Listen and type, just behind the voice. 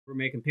We're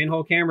making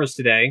pinhole cameras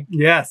today.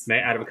 Yes.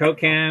 Out of a Coke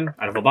can,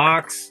 out of a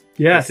box.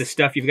 Yes. This is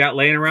stuff you've got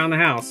laying around the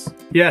house.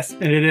 Yes,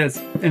 and it is.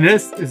 And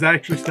this is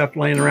actually stuff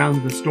laying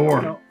around the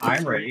store. No,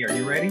 I'm ready. Are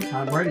you ready?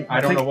 I'm ready.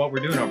 I don't know what we're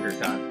doing over here,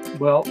 Todd.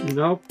 Well, you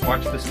know.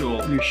 Watch the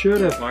stool. You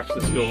should have. Watch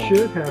the stool. You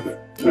should have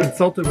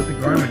consulted with the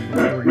Garmin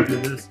before you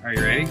did this. Are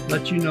you ready?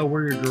 Let you know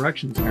where your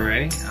directions are. You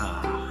ready?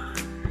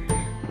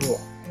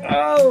 Cool.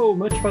 Oh,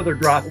 much further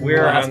drop than the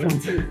last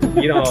ones.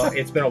 You know,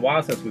 it's been a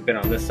while since we've been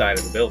on this side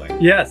of the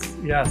building. Yes,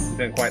 yes. It's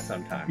been quite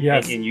some time.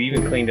 Yes. And you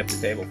even cleaned up the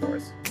table for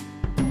us.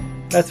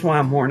 That's why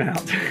I'm worn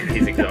out.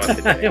 He's exhausted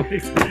today.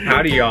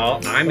 Howdy,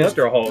 y'all. I'm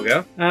Mr.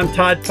 Holga. I'm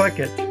Todd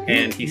Puckett.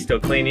 And he's still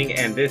cleaning,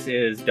 and this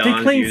is Don's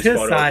He cleans used his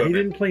photo side. equipment.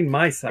 He didn't clean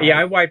my side. Yeah,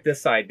 I wiped this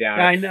side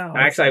down. I know.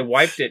 Actually, I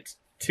wiped it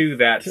to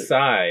that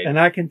side. And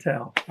I can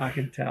tell. I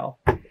can tell.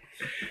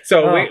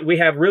 So we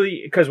have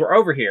really, because we're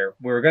over here,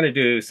 we're going to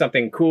do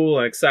something cool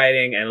and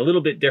exciting and a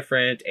little bit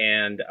different,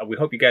 and we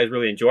hope you guys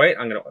really enjoy it.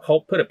 I'm going to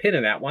put a pin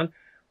in that one.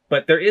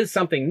 But there is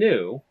something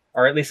new,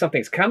 or at least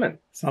something's coming.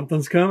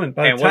 Something's coming.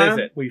 By the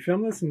time we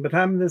film this and by the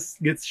time this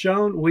gets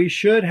shown, we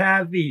should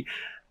have the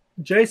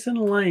Jason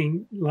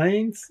Lane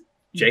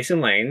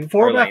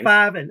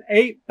 4x5 and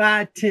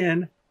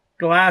 8x10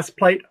 glass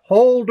plate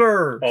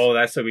holders. Oh,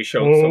 that's what we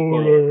showed. So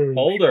cool.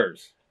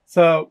 Holders.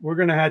 So we're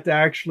going to have to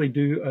actually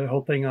do a whole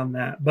thing on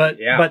that. But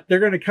they're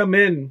going to come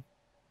in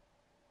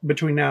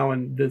between now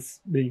and this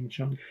being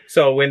shown.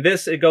 So when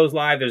it goes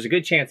live, there's a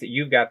good chance that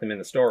you've got them in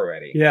the store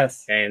already.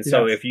 Yes. And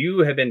so if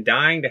you have been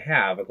dying to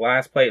have a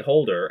glass plate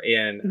holder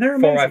in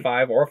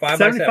 4x5 or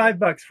 5x7.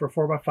 $75 for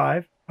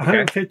 4x5,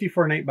 $150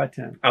 for an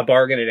 8x10. A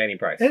bargain at any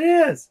price. It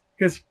is.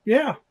 Because,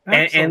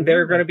 and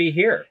they're going to be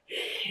here.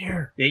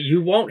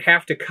 You won't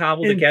have to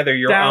cobble together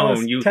your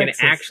own. You can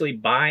actually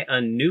buy a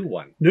new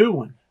one. New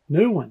one.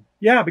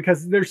 Yeah,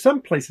 because there's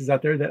some places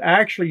out there that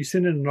actually you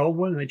send in an old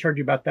one and they charge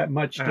you about that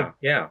much to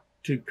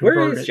convert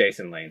Where is it.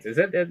 Jason Lane's? Is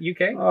that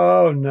UK?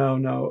 Oh,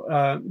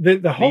 no.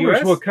 The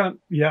holders will come.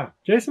 Yeah.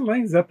 Jason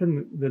Lane's up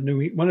in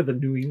one of the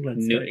New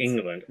England states.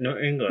 New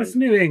England. It's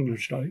New England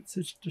states.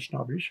 It's the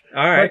snobbish.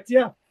 All right. But,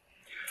 yeah.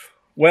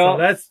 Well,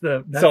 that's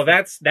the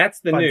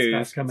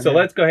news. So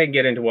let's go ahead and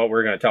get into what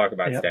we're going to talk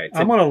about today.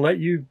 I'm going to let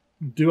you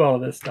do all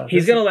of this stuff.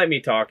 He's going to let me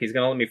talk. He's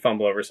going to let me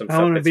fumble over some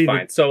stuff. That's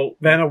fine. So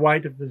Vanna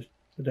White of the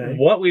day.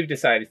 What we've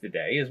decided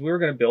today is we're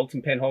going to build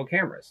some pinhole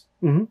cameras.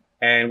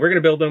 And we're going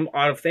to build them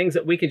out of things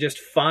that we can just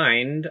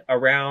find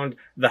around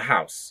the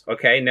house.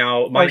 Okay.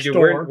 Now, mind you,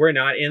 we're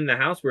not in the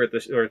house. We're at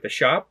the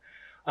shop.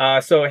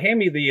 So hand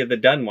me the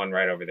done one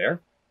right over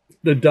there.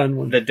 The done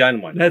one. The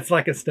done one. That's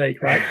like a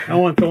steak, right? I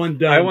want the one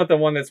done. I want the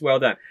one that's well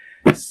done.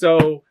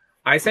 So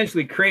I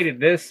essentially created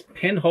this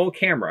pinhole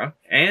camera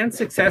and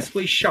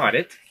successfully shot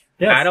it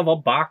out of a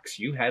box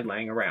you had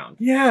laying around.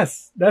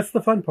 Yes, that's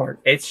the fun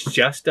part. It's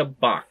just a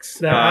box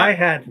that I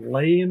had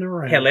laying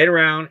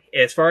around.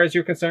 As far as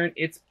you're concerned,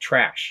 it's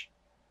trash.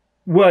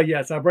 Well,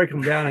 yes, I break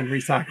them down and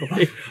recycle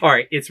them. All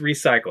right, it's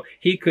recycled.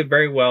 He could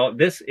very well.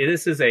 This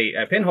is a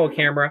pinhole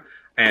camera.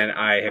 And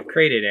I have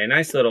created a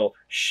nice little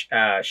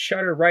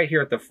shutter right here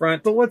at the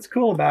front. But what's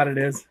cool about it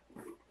is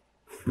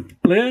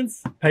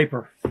lens,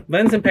 paper.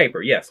 Lens and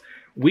paper, yes.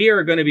 We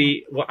are going to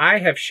be, I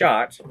have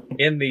shot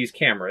in these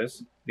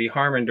cameras the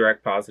Harman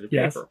Direct Positive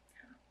Paper.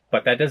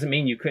 But that doesn't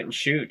mean you couldn't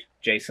shoot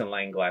Jason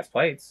Lane glass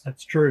plates.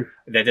 That's true.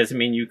 That doesn't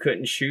mean you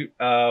couldn't shoot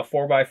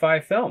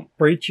 4x5 film.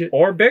 Preach it.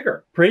 Or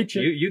bigger. Preach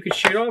it. You could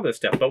shoot all this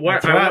stuff. But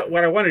what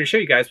I wanted to show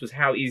you guys was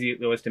how easy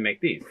it was to make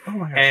these. Oh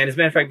my gosh. And as a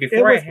matter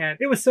of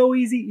fact, it was so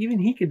easy, even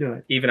he could do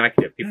it. Even I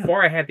could do it.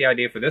 Before I had the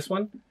idea for this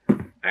one,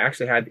 I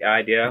actually had the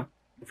idea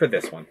for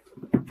this one.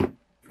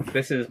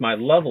 This is my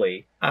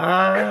lovely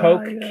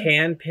Coke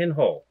can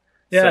pinhole.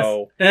 Yes.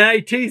 So, and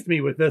he teased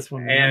me with this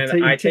one.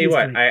 And I tell you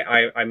what,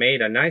 I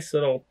made a nice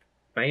little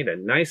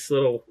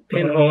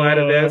pinhole out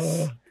of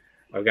this.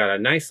 I've got a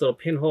nice little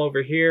pinhole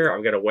over here.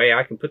 I've got a way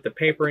I can put the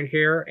paper in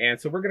here.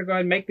 And so we're going to go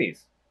ahead and make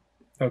these.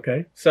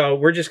 Okay. So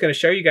we're just going to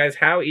show you guys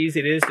how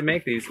easy it is to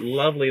make these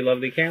lovely,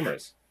 lovely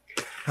cameras.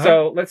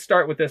 So let's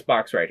start with this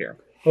box right here.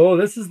 Oh,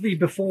 this is the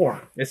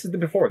before. This is the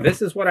before.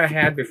 This is what I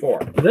had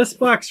before. This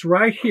box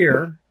right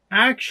here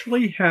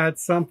actually had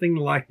something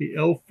like the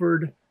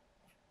Ilford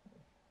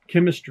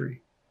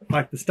chemistry.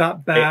 Like the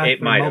stop bath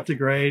or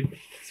multigrade.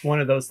 It's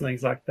one of those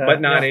things like that. But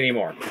not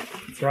anymore.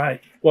 That's right.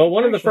 Well,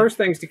 one of the first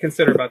things to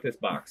consider about this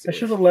box I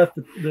should have left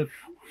the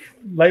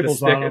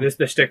labels on them.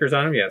 The stickers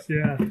on them, yes.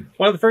 Yeah.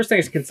 One of the first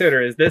things to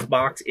consider is this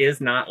box is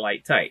not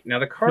light tight. Now,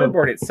 the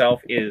cardboard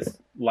itself is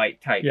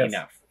light tight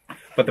enough.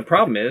 But the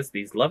problem is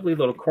these lovely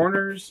little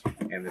corners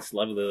and this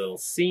lovely little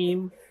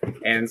seam.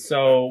 And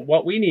so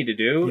what we need to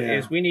do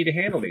is we need to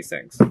handle these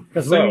things.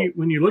 Because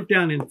when you look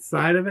down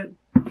inside of it,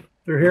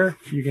 through here,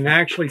 you can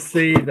actually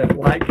see the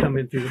light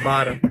coming through the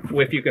bottom.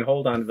 If you can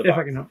hold on to the box. If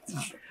I can hold.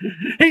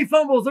 He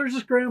fumbles. There's a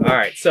scramble. All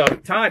right, so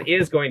Todd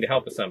is going to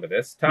help with some of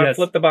this. Todd,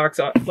 flip the box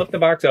over.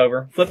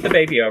 Flip the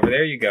baby over.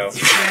 There you go.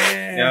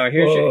 Now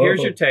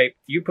here's your tape.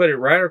 You put it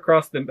right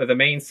across the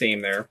main seam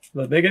there.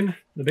 The big one,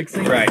 the big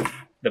seam. Right,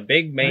 the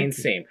big main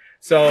seam.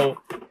 So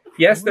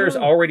Yes, there's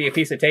already a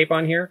piece of tape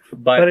on here,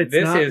 but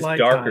this is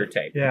darker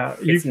tape. Yeah.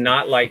 It's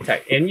not light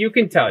tape. And you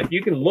can tell, if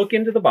you can look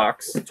into the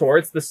box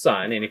towards the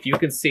sun, and if you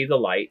can see the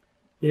light,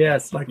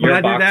 yes, like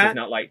your box is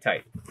not light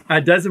tight.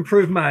 It does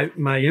improve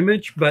my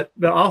image, but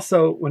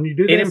also when you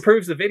do this, it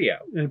improves the video.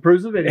 It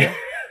improves the video.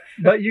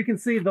 But you can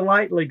see the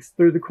light leaks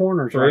through the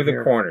corners. Through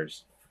the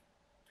corners.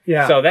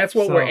 Yeah. So that's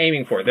what we're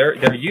aiming for.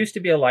 There used to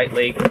be a light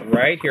leak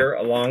right here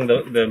along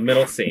the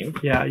middle seam.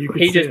 Yeah, you can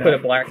see just put a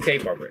black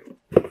tape over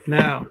it.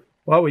 Now,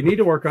 what we need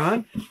to work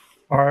on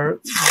are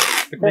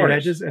the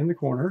edges and the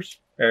corners.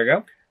 There you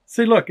go.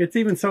 See, look, it's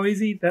even so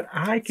easy that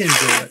I can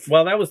do it.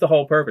 Well, that was the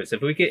whole purpose.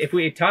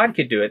 If Todd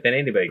could do it, then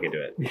anybody could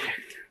do it.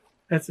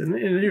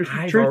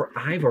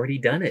 I've already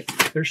done it.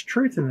 There's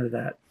truth into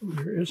that.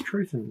 There is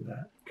truth into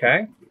that.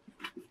 Okay.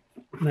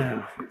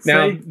 Now,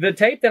 the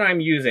tape that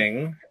I'm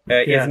using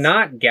is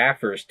not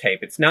gaffer's tape.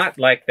 It's not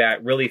like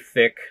that really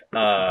thick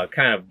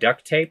kind of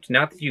duct tape.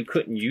 Not that you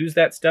couldn't use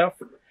that stuff.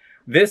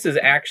 This is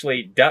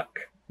actually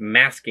duck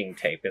masking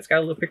tape. It's got a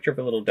little picture of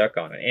a little duck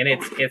on it, and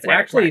it's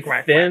actually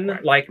thin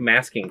like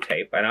masking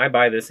tape. And I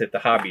buy this at the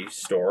hobby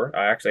store.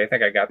 I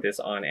think I got this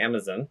on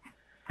Amazon.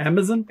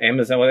 Amazon.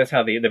 Well, that's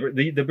how the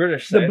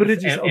British say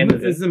it.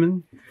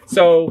 Amazon.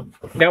 So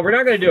now we're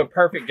not going to do a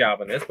perfect job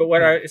on this, but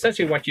what I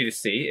essentially want you to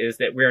see is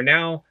that we've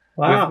now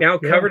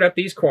covered up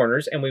these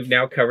corners, and we've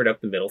now covered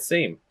up the middle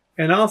seam.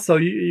 And also,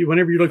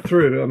 whenever you look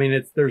through, I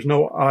mean, there's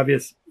no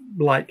obvious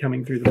light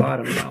coming through the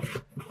bottom now.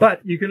 But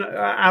you can,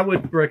 I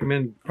would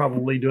recommend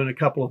probably doing a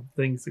couple of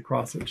things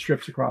across it,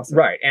 strips across it.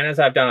 Right, and as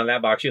I've done on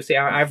that box, you'll see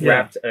I've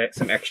wrapped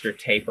some extra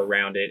tape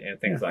around it and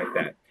things like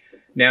that.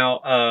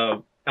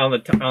 Now, on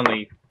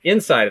the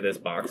inside of this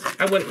box,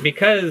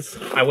 because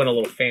I went a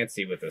little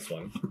fancy with this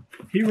one.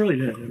 He really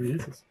did. I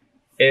mean,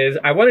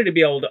 I wanted to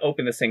be able to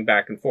open this thing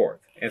back and forth.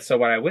 And so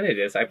what I did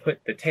is I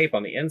put the tape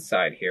on the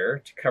inside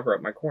here to cover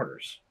up my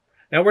corners.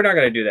 Now, we're not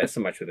going to do that so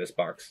much with this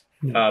box,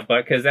 but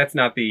because that's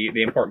not the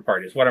important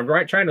part. Is what I'm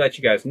trying to let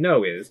you guys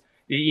know is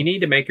you need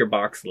to make your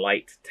box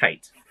light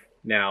tight.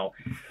 Now,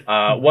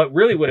 what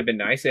really would have been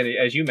nice, and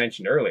as you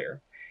mentioned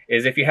earlier,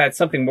 is if you had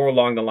something more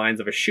along the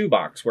lines of a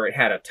shoebox where it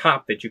had a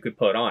top that you could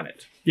put on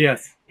it.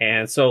 Yes.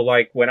 And so,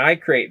 like when I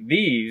create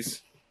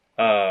these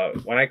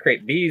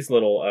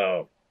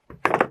little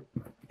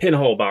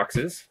pinhole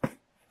boxes,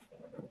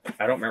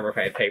 I don't remember if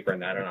I had paper in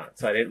that or not,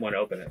 so I didn't want to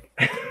open it.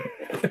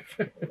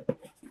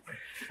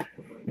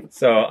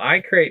 So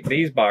I create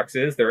these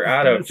boxes. They're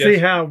out of see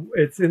how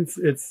it's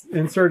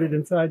inserted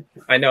inside.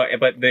 I know,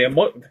 but the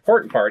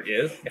important part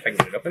is, if I can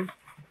get it open,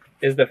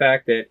 is the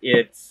fact that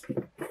it's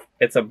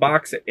a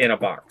box in a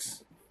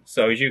box.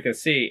 So as you can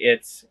see,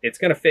 it's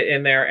going to fit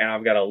in there, and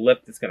I've got a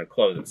lip that's going to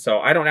close it. So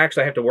I don't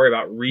actually have to worry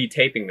about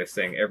retaping this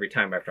thing every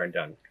time after I'm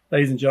done.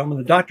 Ladies and gentlemen,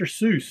 the Dr.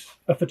 Seuss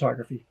of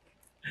photography.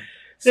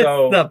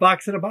 So it's the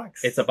box in a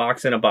box. It's a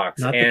box in a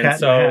box. Not the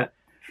cat in a hat.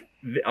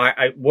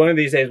 One of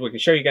these days we can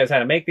show you guys how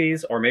to make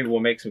these, or maybe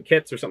we'll make some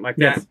kits or something like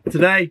that.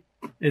 Today,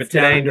 it's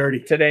down and dirty.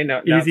 Today, no,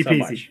 easy not so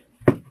peasy.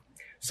 Much.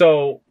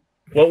 So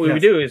what we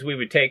would do is we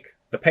would take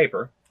the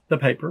paper,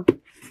 and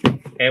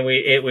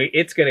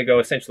it's going to go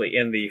essentially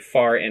in the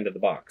far end of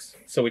the box.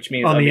 So which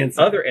means on the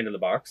other end of the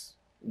box,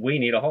 we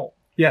need a hole.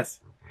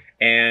 Yes.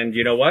 And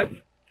you know what?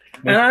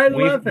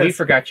 We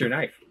forgot your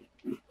knife.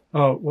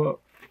 Oh well,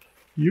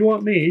 you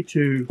want me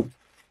to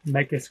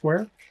make a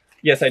square?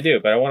 Yes, I do,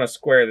 but I want a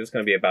square that's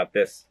going to be about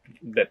this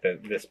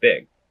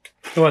big.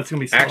 Oh, it's going to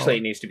be smaller. Actually,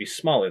 it needs to be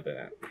smaller than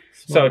that.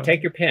 Smaller. So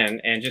take your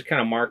pen and just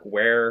kind of mark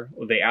where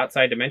the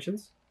outside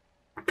dimensions.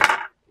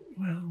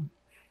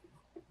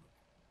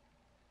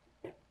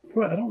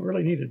 Well, I don't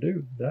really need to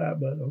do that,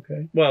 but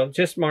okay. Well,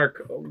 just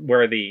mark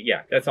where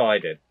that's all I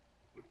did.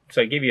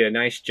 So I give you a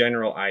nice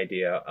general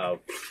idea of,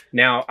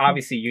 now,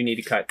 obviously, you need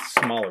to cut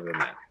smaller than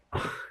that.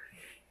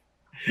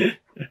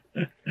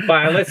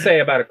 By, let's say,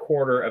 about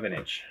 1/4 of an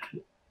inch.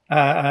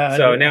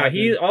 So now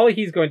all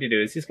he's going to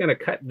do is he's going to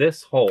cut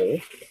this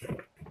hole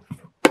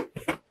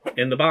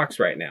in the box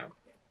right now,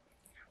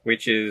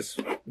 which is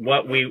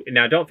what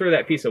now don't throw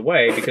that piece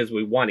away because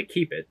we want to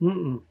keep it.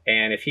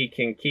 And if he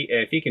can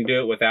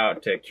do it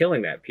without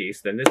killing that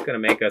piece, then this is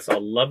going to make us a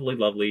lovely,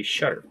 lovely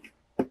shutter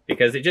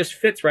because it just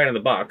fits right in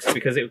the box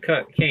because it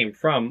came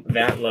from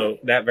that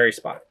very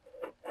spot.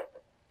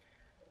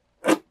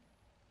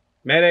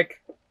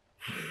 Medic.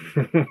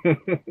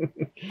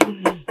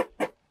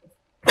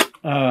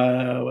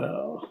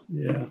 Well,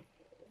 yeah.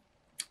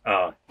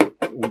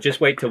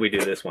 Just wait till we do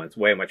this one. It's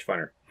way much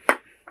funner.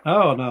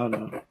 Oh,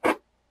 no.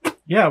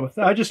 Yeah,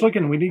 I just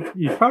looking,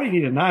 you probably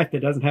need a knife that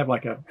doesn't have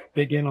like a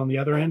big end on the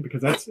other end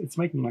because it's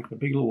making like the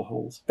big little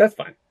holes. That's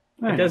fine.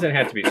 It doesn't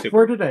have to be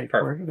super.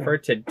 For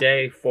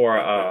today. For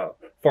a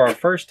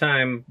first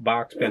time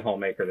box pinhole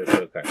maker, this is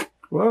okay.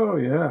 Whoa,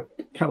 yeah.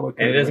 And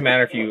it doesn't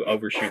matter if you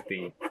overshoot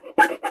the.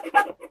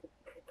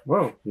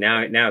 Whoa.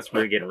 Now it's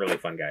really getting really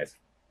fun, guys.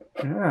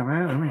 Yeah,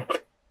 man.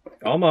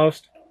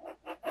 Almost.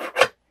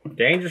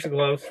 Dangerously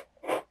close.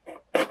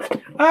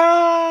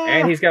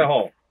 And he's got a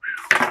hole.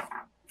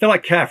 They're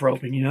like calf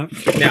roping, you know.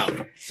 Now,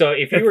 so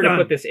if you were to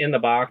put this in the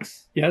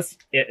box, yes.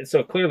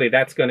 So clearly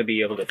that's going to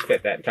be able to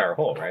fit that entire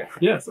hole, right?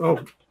 Yes. Oh,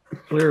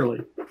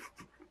 clearly.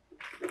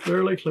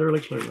 Clearly.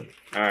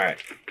 All right.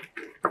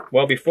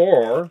 Well,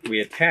 before we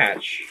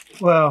attach.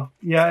 Well,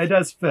 yeah, it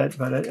does fit,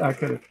 but I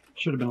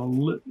should have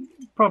been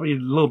probably a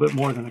little bit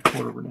more than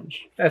 1/4 of an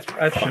inch. That's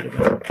fine.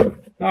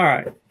 All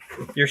right.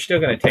 You're still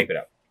going to tape it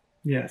up.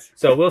 Yes.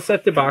 So we'll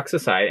set the box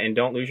aside and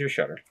don't lose your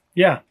shutter.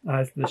 Yeah,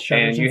 the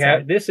shutter. And you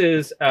have this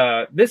is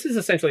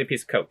essentially a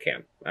piece of Coke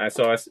can.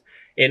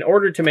 In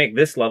order to make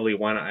this lovely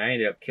one, I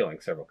ended up killing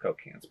several Coke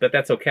cans, but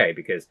that's okay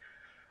because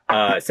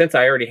since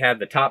I already had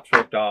the tops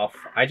ripped off,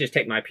 I just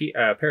take my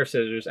pair of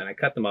scissors and I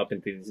cut them up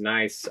into these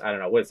nice, I don't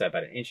know, what is that,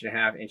 about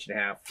 1.5 inch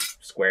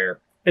square.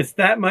 It's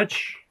that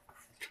much.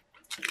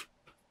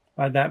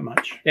 By that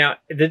much. Now,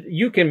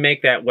 you can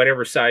make that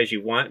whatever size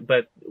you want,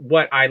 but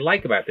what I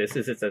like about this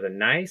is it's a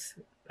nice,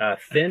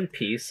 thin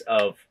piece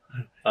of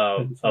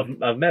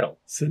metal.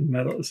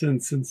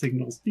 Send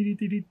signals.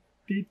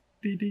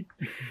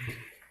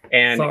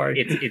 And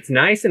it's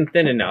nice and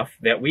thin enough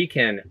that we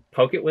can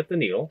poke it with the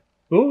needle.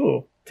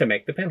 Ooh. To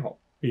make the pinhole.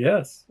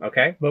 Yes.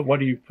 Okay. But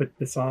what do you put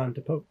this on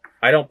to poke?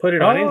 I don't put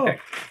it on anything.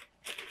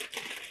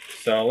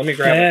 So let me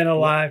grab it.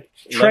 Alive.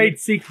 Trade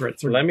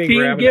secrets are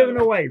being given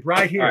away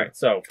right here. All right.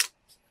 So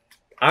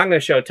I'm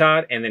going to show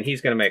Todd, and then he's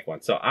going to make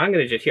one. So I'm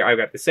going to just I've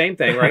got the same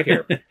thing right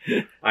here.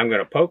 I'm going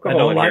to poke a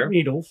hole in here. I don't like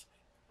needles.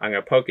 I'm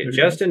going to poke it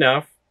just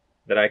enough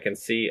that I can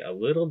see a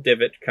little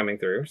divot coming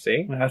through.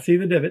 See? I see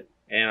the divot.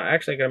 And I'm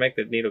actually going to make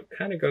the needle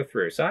kind of go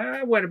through. So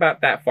I went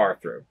about that far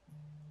through.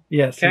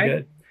 Yes, you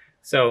did.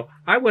 So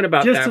I went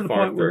about that far through. Just to the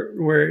point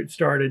where it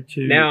started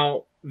to...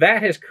 Now,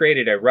 that has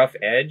created a rough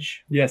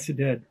edge. Yes, it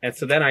did. And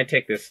so then I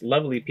take this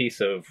lovely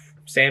piece of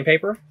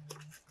sandpaper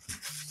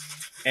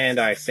and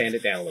I sand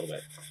it down a little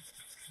bit.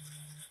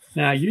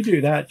 Now, you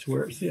do that to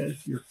where it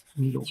says your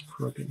needle's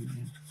crooked,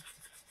 man.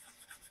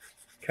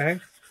 Okay.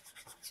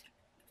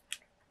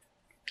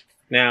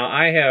 Now,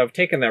 I have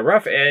taken the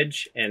rough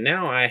edge, and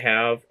now I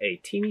have a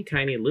teeny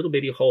tiny little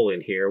bitty hole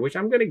in here, which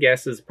I'm going to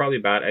guess is probably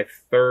about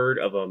 1/3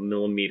 of a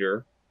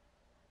millimeter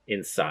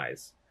in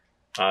size.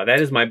 That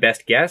is my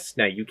best guess.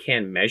 Now, you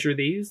can measure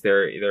these.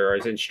 There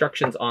is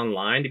instructions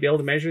online to be able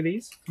to measure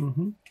these.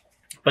 Mm-hmm.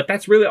 But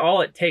that's really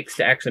all it takes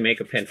to actually make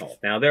a pinhole.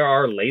 Now, there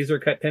are laser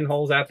cut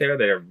pinholes out there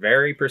that are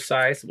very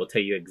precise. Will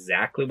tell you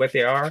exactly what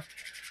they are.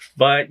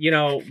 But, you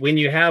know, when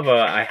you have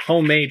a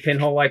homemade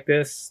pinhole like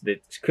this,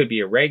 that could be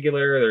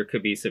irregular, there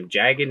could be some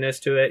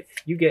jaggedness to it,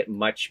 you get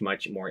much,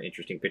 much more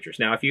interesting pictures.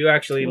 Now, if you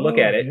actually look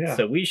at it,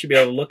 so we should be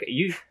able to look at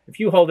you. If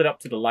you hold it up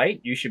to the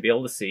light, you should be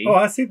able to see. Oh,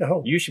 I see the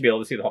hole. You should be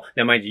able to see the hole.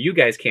 Now, mind you, you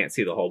guys can't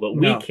see the hole, but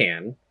we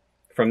can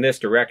from this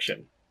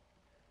direction.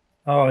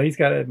 Oh, he's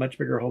got a much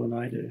bigger hole than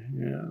I do.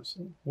 Yeah.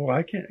 So, well,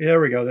 I can't.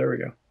 There we go.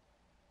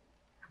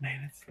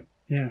 Man, it's,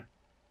 yeah.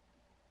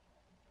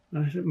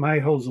 My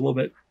hole's a little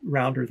bit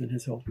rounder than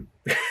his hole.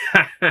 It's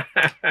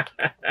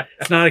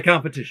not a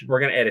competition. We're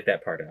going to edit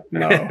that part out.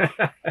 No.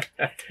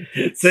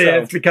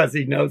 It's because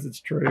he knows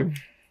it's true.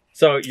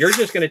 So you're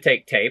just going to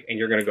take tape and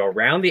you're going to go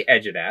around the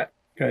edge of that.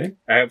 Okay.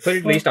 Put it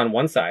at least on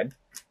one side.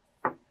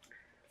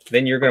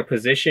 Then you're going to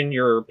position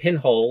your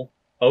pinhole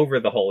over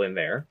the hole in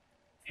there.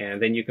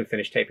 And then you can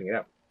finish taping it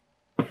up.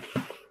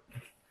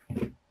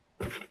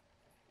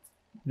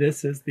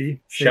 This is the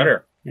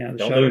shutter. Yeah,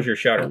 don't lose your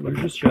shutter. Don't lose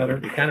your shutter.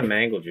 You kind of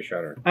mangled your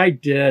shutter. I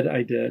did.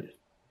 Let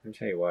me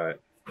tell you what.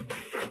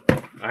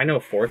 I know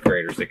 4th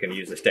graders that can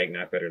use a steak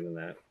knife better than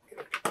that.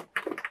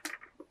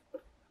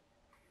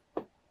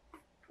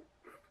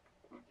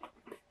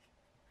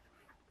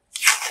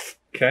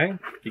 Okay,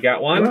 you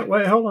got one?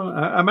 Wait, hold on.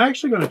 I'm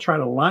actually going to try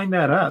to line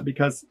that up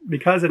because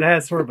it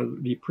has sort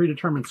of the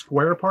predetermined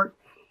square part.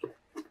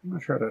 I'm going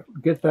to try to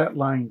get that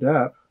lined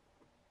up.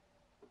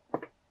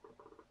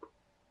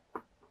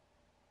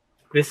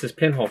 This is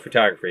pinhole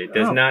photography. It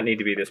does not need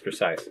to be this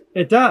precise.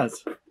 It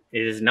does.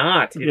 It is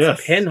not.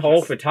 It's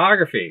pinhole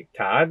photography,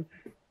 Todd.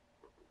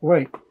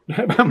 Wait,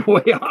 I'm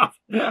way off.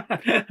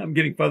 I'm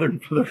getting further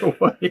and further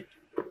away.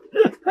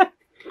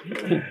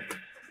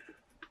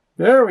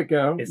 There we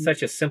go. It's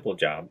such a simple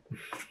job.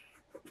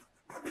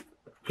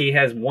 He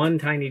has one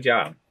tiny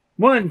job.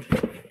 One.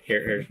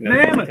 Here's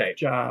another piece of tape.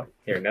 Job.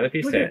 Here, another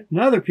piece of tape.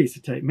 Another piece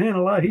of tape. Man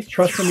alive, he's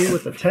trusting me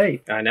with the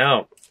tape. I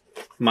know.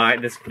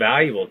 This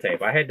valuable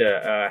tape. I had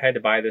to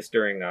buy this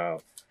during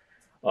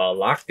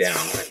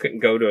lockdown. I couldn't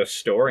go to a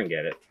store and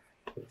get it.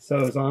 So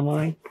it's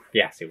online?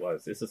 Yes, it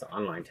was. This is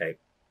online tape.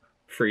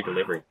 Free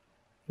delivery.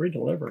 Free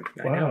delivery.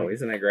 Wow. I know.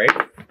 Isn't that great?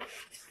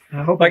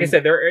 I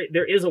said,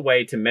 there is a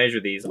way to measure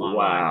these online.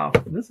 Wow.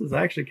 This is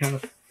actually kind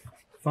of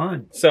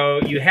fun. So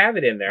you have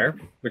it in there,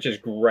 which is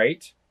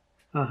great.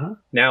 Uh-huh.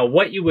 Now,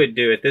 what you would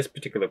do at this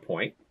particular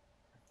point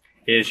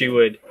is you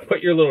would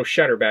put your little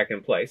shutter back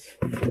in place.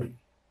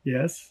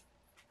 Yes.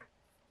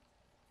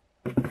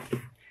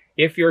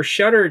 If your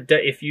shutter,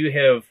 if you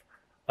have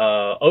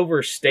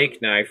over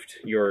steak knifed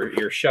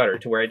your shutter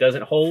to where it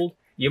doesn't hold,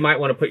 you might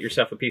want to put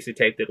yourself a piece of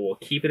tape that will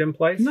keep it in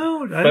place.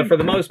 No. But for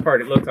the most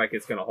part, it looks like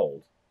it's going to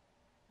hold.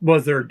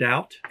 Was there a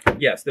doubt?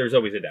 Yes, there's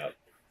always a doubt.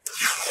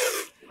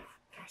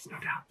 There's no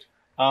doubt.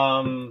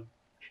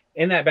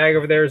 In that bag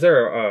over there, is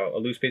there a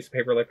loose piece of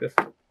paper like this?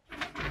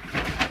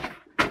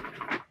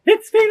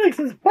 It's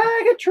Felix's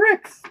bag of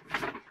tricks.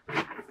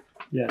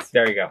 Yes.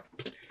 There you go.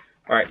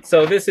 All right,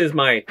 so this is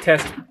my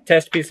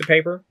test piece of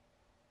paper.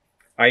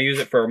 I use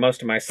it for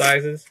most of my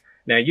sizes.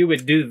 Now you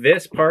would do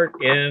this part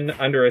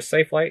under a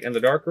safe light in the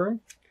darkroom.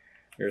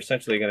 You're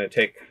essentially going to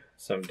take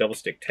some double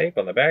stick tape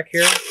on the back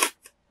here.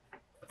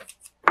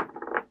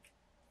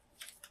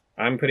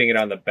 I'm putting it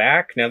on the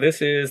back. Now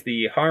this is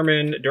the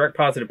Harman Direct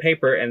Positive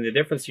Paper, and the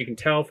difference you can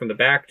tell from the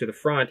back to the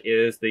front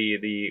is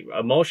the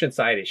emulsion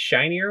side is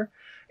shinier,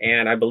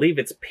 and I believe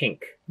it's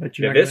pink. But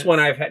you're this one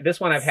I've had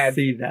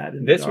see that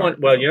in this the dark,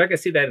 one. Well, you're not going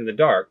to see that in the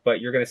dark, but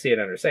you're going to see it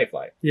under safe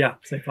light. Yeah,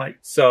 safe light.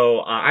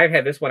 So I've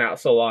had this one out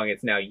so long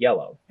it's now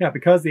yellow. Yeah,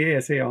 because the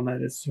ASA on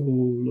that is so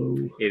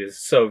low. It is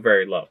so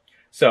very low.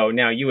 So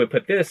now you would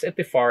put this at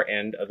the far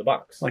end of the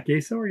box. Like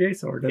yeso or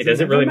yeso? It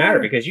doesn't really matter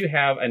because you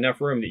have enough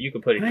room that you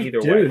can put it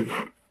either way.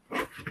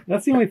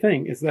 That's the only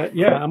thing is that,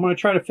 yeah, I'm going to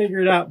try to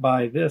figure it out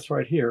by this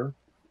right here.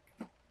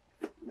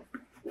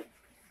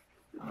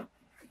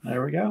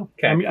 There we go.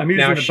 Okay. I'm using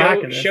now the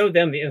back of this. Show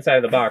them the inside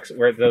of the box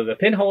where the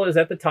pinhole is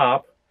at the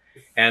top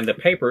and the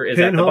paper is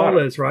at the bottom.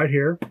 Pinhole is right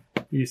here.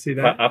 You see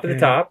that? Up at the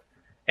top,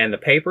 and the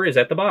paper is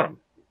at the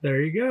bottom.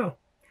 There you go.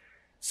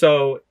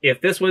 So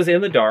if this was in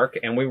the dark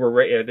and we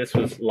were this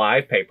was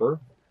live paper,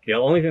 the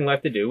only thing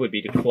left to do would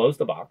be to close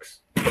the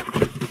box.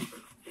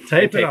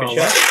 Tape it all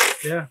up.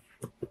 Yeah.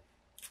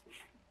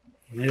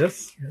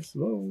 Yes. Yes.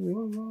 Whoa,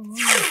 whoa, whoa, whoa.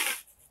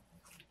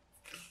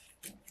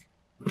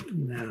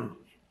 Now.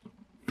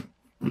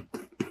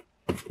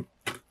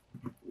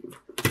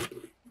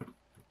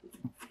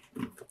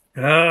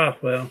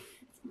 Well,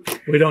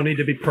 we don't need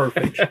to be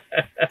perfect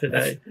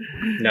today.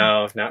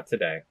 No, not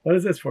today. What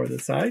is this for? The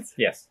sides?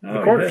 Yes. Oh,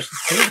 the corners.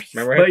 Yes, of course.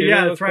 Remember but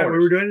yeah, that's right. We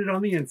were doing it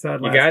on the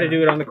inside last time. You got to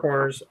do it on the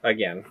corners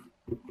again.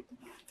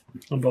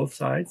 On both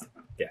sides?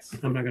 Yes.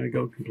 I'm not going to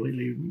go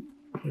completely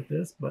with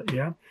this, but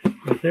yeah.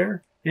 Right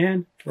there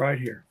and right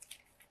here.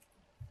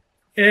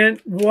 And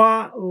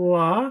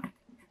voila.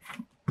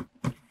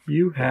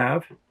 You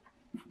have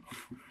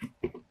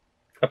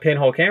a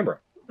pinhole camera.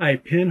 A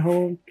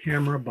pinhole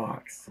camera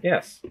box.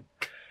 Yes.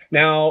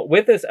 Now,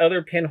 with this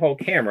other pinhole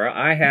camera,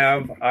 I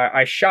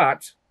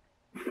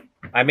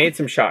made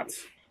some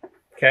shots.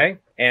 Okay?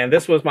 And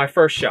this was my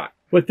first shot.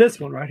 With this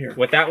one right here.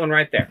 With that one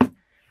right there.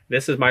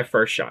 This is my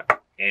first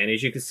shot. And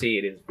as you can see,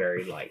 it is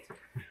very light.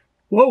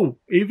 Whoa,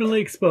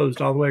 evenly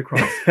exposed all the way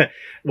across.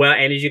 Well,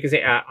 and as you can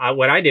see,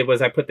 what I did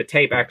was I put the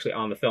tape actually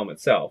on the film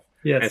itself.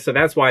 Yes. And so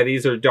that's why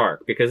these are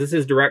dark, because this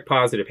is direct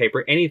positive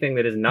paper. Anything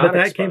that is not exposed.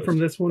 But that came from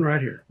this one right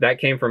here. That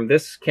came from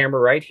this camera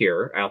right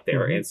here, out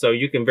there. Mm-hmm. And so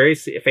you can very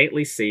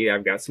faintly see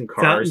I've got some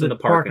cars in the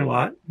parking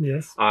lot.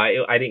 Yes.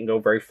 I didn't go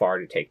very far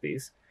to take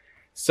these.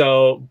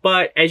 So,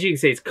 but as you can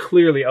see, it's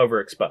clearly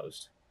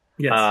overexposed.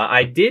 Yes.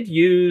 I did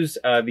use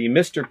the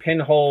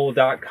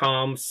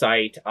MrPinhole.com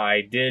site.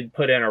 I did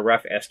put in a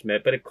rough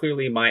estimate, but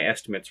clearly my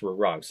estimates were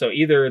wrong. So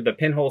either the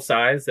pinhole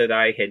size that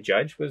I had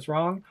judged was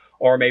wrong,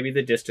 or maybe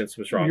the distance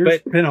was wrong. Your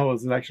pinhole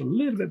is actually a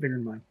little bit bigger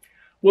than mine.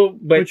 Well,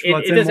 but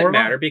it doesn't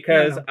matter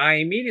because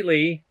I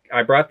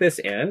brought this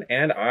in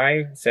and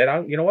I said,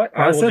 you know what,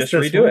 I will just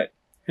redo it.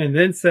 And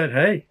then said,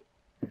 hey.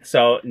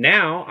 So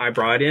now I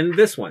brought in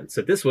this one.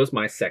 So this was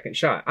my second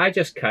shot. I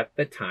just cut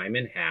the time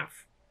in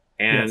half.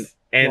 And yes.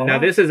 And now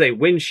this is a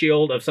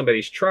windshield of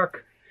somebody's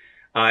truck.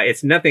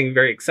 It's nothing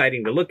very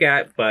exciting to look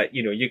at, but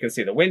you can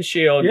see the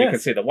windshield, you can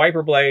see the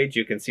wiper blades,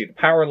 you can see the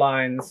power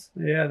lines.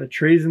 Yeah, the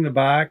trees in the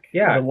back,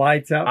 the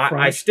lights out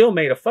front. I still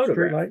made a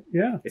photograph. Light,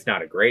 yeah. It's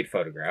not a great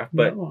photograph,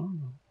 but no.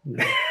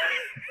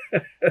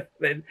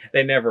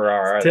 they never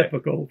are. It's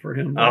typical for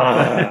him.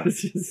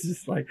 It's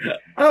just like,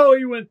 oh,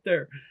 he went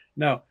there.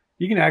 No,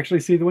 you can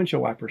actually see the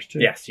windshield wipers too.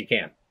 Yes, you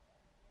can.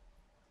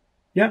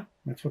 Yeah,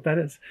 that's what that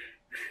is.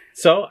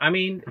 So, I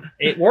mean,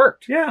 it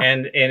worked. Yeah.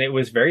 And it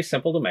was very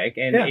simple to make.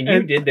 And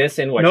you did this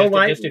in what,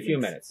 just a few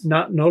minutes.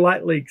 No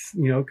light leaks,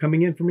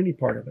 coming in from any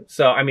part of it.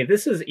 So, I mean,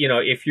 this is,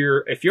 if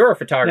you're a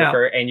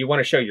photographer and you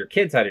want to show your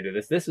kids how to do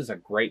this, this is a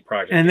great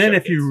project. And then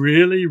if you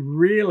really,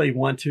 really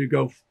want to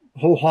go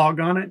whole hog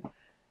on it,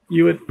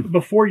 you would,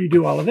 before you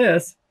do all of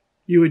this,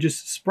 you would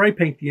just spray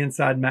paint the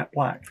inside matte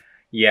black.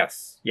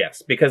 Yes,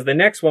 yes. Because the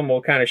next one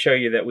will kind of show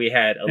you that we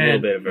had a little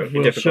bit of a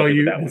difficulty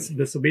with that one.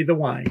 This will be the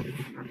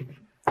wine.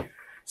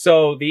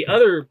 So the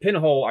other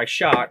pinhole I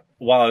shot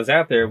while I was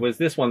out there was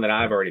this one that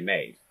I've already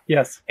made.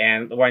 Yes.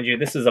 And mind you,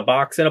 this is a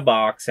box in a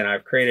box, and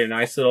I've created a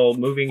nice little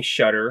moving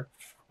shutter.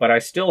 But I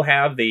still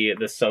have the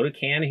soda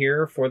can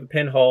here for the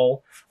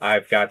pinhole.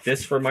 I've got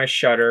this for my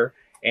shutter,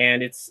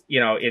 and it's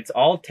it's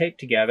all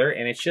taped together,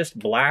 and it's just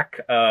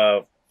black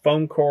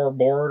foam core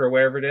board or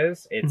whatever it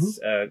is. It's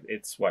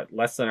it's what,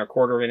 less than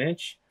 1/4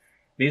 inch.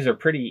 These are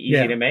pretty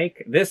easy to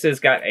make. This has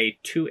got a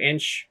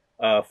 2-inch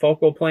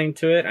focal plane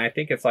to it. I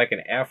think it's like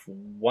an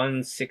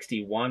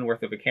f161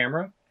 worth of a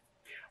camera.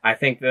 I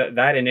think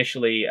that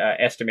initially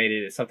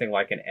estimated as something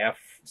like an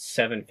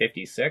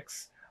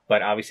f756.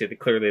 but obviously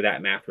clearly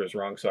that math was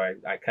wrong, so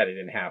I cut it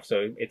in half.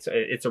 So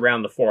it's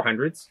around the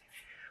 400s.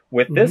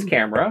 With this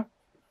camera,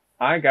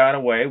 I got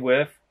away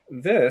with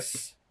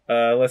this.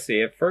 Let's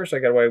see. At first, I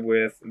got away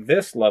with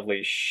this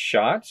lovely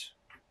shot.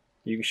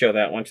 You can show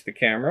that one to the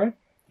camera.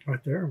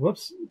 Right there.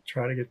 Whoops.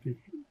 Try to get the...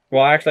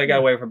 Well, actually, I got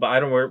away from...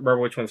 I don't remember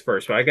which one's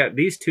first, but I got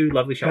these two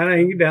lovely shots. Kind of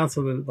hang it down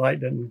so the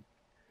light doesn't...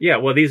 Yeah,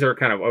 well, these are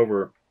kind of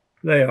over...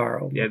 They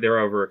are over. Yeah, they're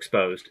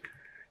overexposed.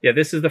 Yeah,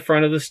 this is the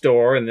front of the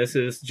store, and this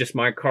is just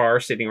my car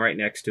sitting right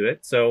next to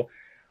it. So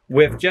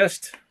with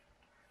just...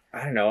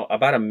 I don't know,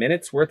 about a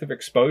minute's worth of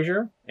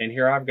exposure, and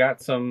here I've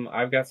got some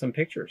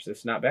pictures.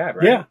 It's not bad,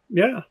 right? Yeah,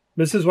 yeah.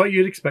 This is what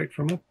you'd expect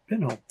from a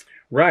pinhole.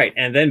 Right,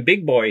 and then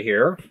Big Boy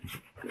here.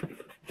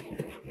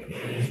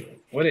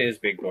 What is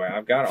Big Boy?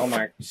 I've got all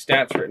my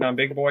stats written on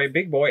Big Boy.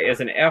 Big Boy is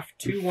an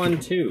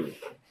F212.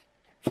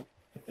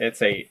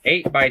 It's a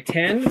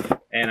 8x10,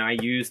 and I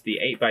use the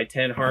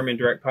 8x10 Harman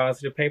Direct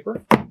Positive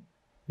Paper.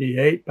 The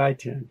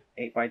 8x10.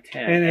 8x10.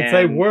 And it's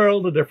a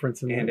world of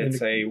difference.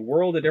 It's a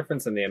world of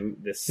difference in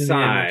the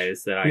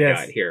size that I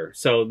got here.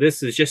 So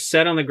this is just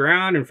set on the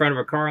ground in front of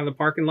a car in the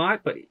parking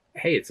lot, but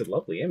hey, it's a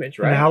lovely image,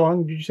 right? And how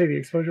long did you say the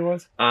exposure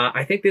was?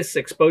 I think this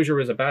exposure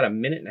was about 1.5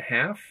 minutes.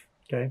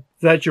 Okay.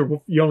 So that's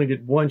you only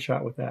did one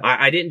shot with that.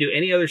 I didn't do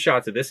any other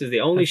shots. This is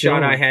the only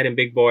shot I had in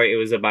Big Boy. It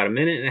was about 1.5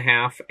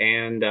 minutes,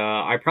 and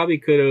I probably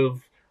could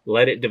have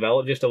let it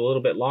develop just a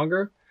little bit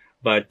longer.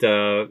 But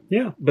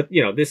yeah, but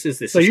you know, this is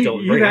still very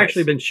nice. You've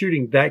actually been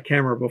shooting that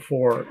cammer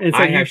before, and so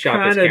I have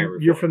shot this camera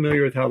before. You're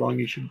familiar with how long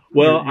you should.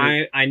 Well,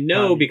 I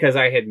know because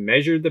I had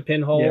measured the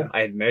pinhole, yeah.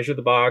 I had measured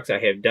the box, I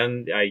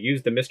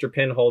used the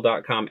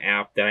MrPinhole.com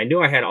app that I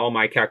knew I had all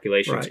my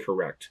calculations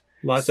correct.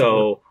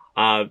 So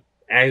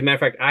as a matter of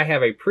fact, I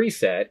have a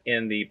preset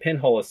in the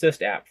Pinhole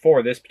Assist app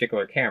for this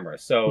particular camera.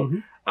 So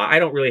I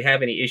don't really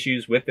have any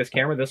issues with this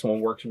camera. This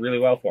one works really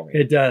well for me.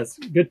 It does.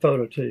 Good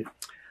photo too.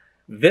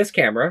 This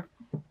camera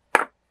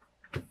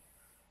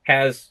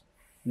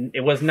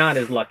it was not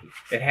as lucky.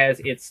 It has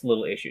its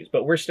little issues,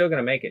 but we're still going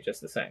to make it just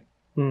the same.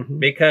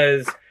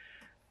 Because,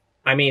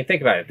 I mean,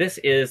 think about it. This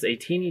is a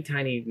teeny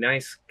tiny,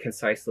 nice,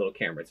 concise little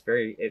camera.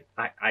 It's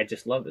I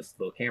just love this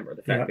little camera.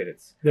 The fact that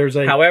there's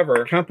a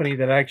company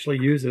that actually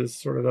uses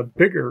sort of a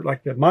bigger,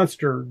 like the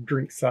Monster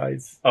drink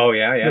size. Oh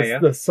yeah.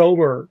 The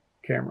solar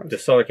cameras. The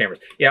solar cameras.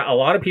 Yeah, a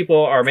lot of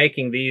people are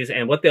making these,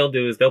 and what they'll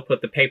do is they'll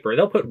put the paper.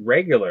 They'll put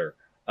regular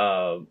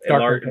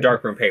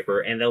darkroom paper,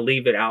 and they'll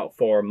leave it out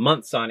for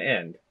months on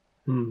end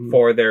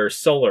for their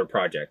solar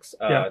projects,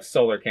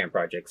 solar cam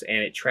projects, and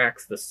it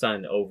tracks the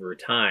sun over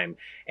time.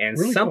 And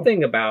really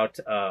something about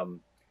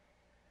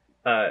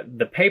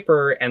the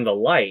paper and the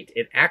light,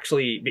 it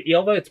actually,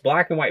 although it's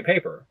black and white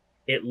paper,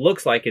 it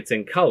looks like it's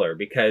in color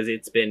because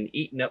it's been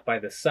eaten up by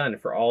the sun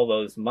for all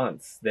those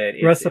months.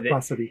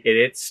 Reciprocity.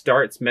 It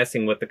starts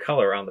messing with the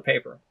color on the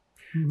paper.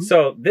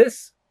 So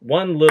this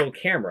one little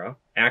camera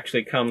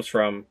actually comes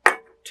from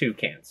two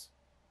cans.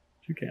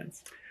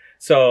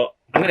 So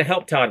I'm going to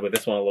help Todd with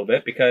this one a little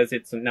bit because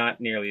it's not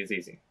nearly as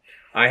easy.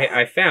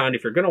 I found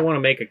if you're going to want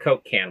to make a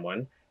Coke can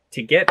one,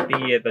 to get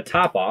the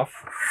top off,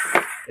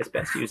 it's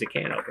best to use a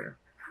can opener.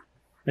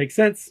 Makes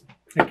sense.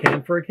 A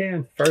can for a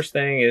can. First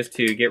thing is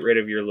to get rid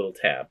of your little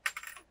tab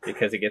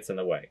because it gets in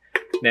the way.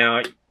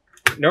 Now,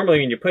 normally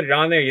when you put it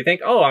on there, you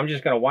think, oh, I'm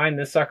just going to wind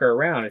this sucker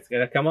around. It's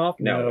going to come off.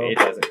 No, it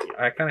doesn't.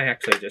 I kind of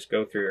actually just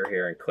go through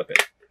here and clip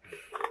it.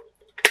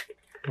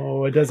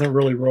 Oh, it doesn't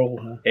really roll,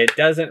 huh? It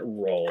doesn't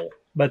roll.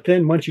 But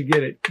then once you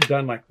get it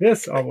done like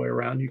this all the way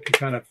around, you can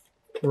kind of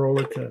roll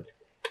it to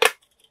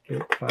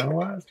get it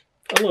finalized.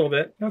 A little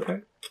bit.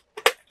 Okay.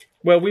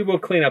 Well, we will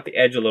clean up the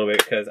edge a little bit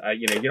because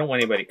you don't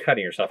want anybody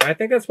cutting yourself. And I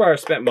think that's where I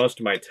spent most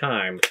of my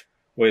time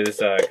was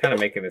kind of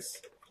making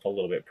this a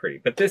little bit pretty.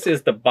 But this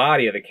is the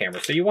body of the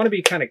camera, so you want to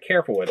be kind of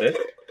careful with it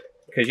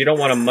because you don't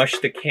want to mush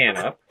the can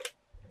up.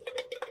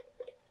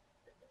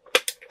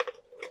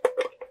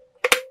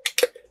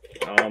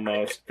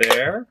 Almost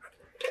there.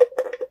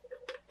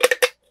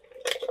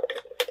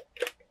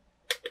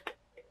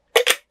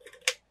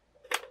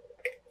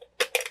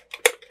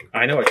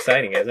 I know,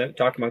 exciting, isn't it?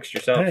 Talk amongst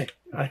yourselves. Hey,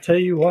 I tell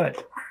you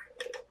what,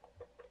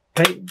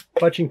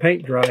 watching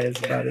paint dry is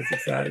about as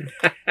exciting.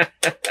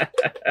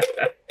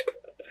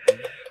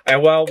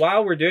 And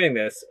while we're doing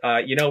this,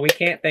 we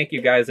can't thank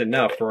you guys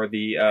enough for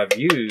the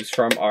views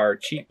from our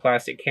cheap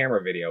plastic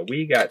camera video.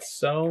 We got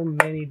so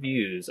many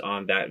views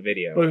on that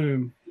video.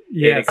 Boom.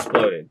 Yes. It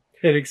exploded.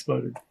 It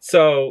exploded.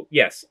 So,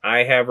 yes, I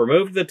have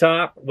removed the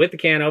top with the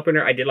can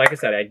opener. Like I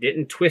said, I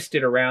didn't twist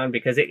it around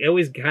because it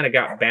always kind of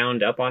got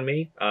bound up on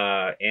me.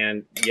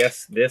 And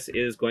yes, this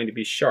is going to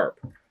be sharp.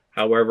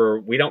 However,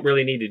 we don't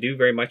really need to do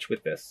very much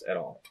with this at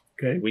all.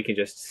 Okay. We can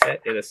just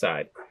set it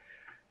aside.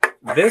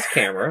 This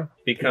camera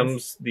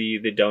becomes the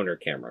donor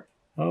camera.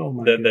 Oh,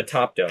 my The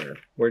top donor.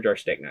 Where'd our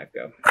steak knife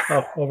go?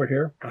 Oh, over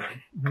here.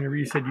 Whenever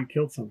you said you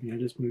killed something, I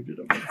just moved it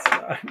over the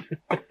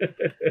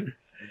side.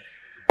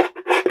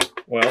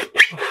 Well,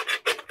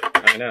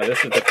 I know,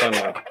 this is the fun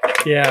one.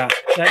 Yeah,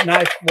 that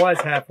knife was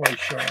halfway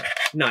sharp.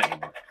 Not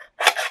anymore.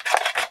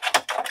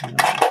 No.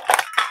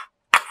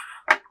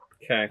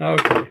 Okay.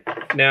 Okay.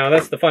 Now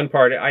that's the fun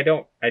part. I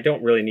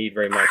don't really need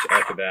very much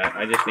after that.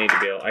 I just need to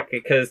be able,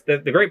 because the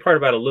great part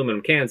about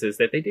aluminum cans is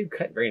that they do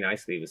cut very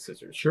nicely with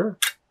scissors. Sure.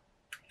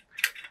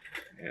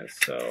 And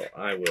so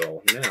I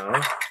will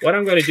now. What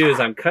I'm going to do is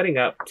I'm cutting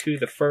up to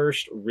the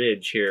first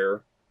ridge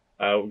here,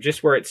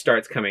 just where it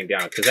starts coming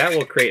down, because that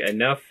will create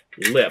enough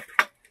lip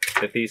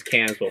that these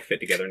cans will fit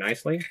together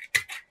nicely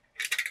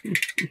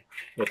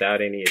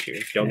without any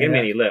issues. Don't give me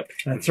any lip.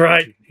 That's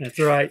right. That's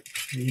right.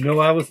 You know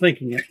I was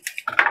thinking it.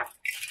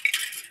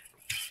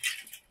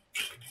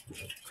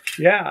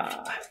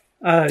 Yeah.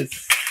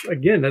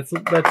 Again, that's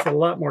a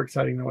lot more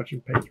exciting than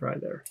watching paint dry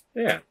there.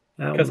 Yeah.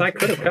 Because I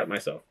could have cut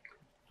myself.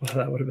 Well,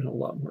 that would have been a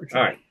lot more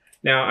exciting. All right.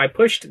 Now I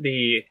pushed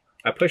the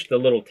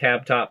little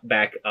tab top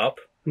back up.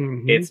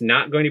 Mm-hmm. It's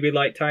not going to be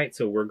light tight,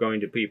 so we're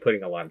going to be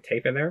putting a lot of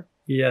tape in there.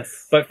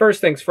 Yes. But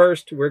first things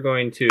first, we're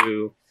going to,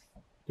 can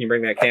you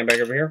bring that can back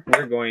over here?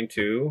 We're going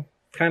to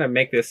kind of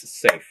make this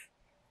safe.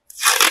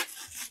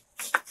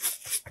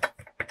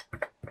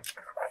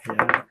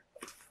 Yeah.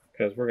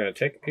 Because we're going to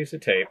take a piece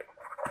of tape.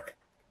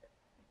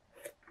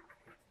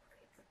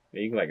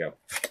 You can let go.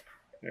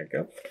 There you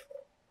go.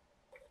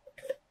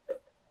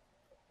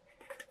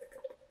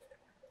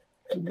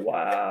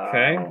 Wow.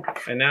 Okay.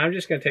 And now I'm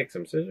just going to take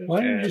some scissors.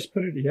 Why don't you just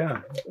put it,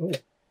 yeah. Oh,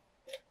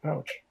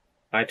 ouch.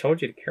 I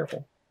told you to be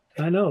careful.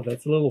 I know.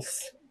 That's a little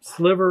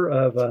sliver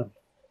of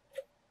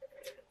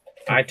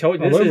I told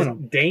you, aluminum.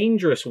 This is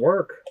dangerous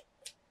work.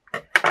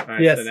 All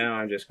right, yes. So now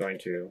I'm just going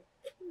to...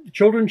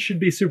 Children should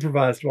be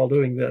supervised while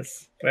doing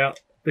this. Well,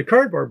 the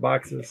cardboard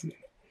boxes.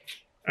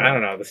 I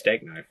don't know, the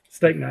steak knife.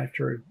 Steak knife,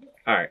 true.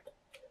 All right.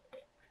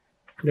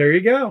 There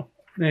you go.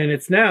 And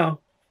it's now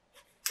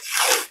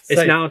safe.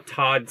 It's now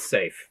Todd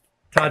safe.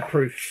 Todd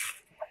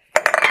proof.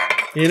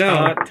 You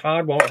know,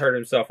 Todd won't hurt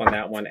himself on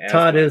that one.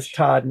 Todd is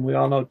Todd, and we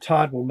all know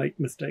Todd will make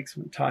mistakes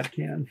when Todd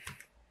can.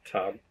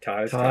 Todd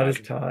is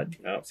Todd.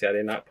 Oh, see, I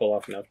did not pull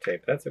off enough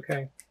tape. That's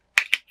okay.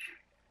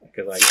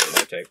 Because I get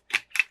more tape.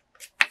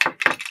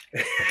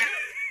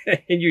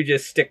 And you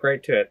just stick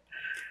right to it.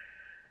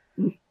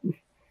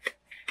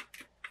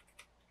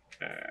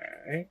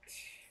 Alright.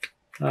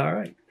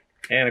 Alright.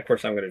 And of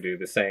course I'm going to do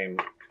the same,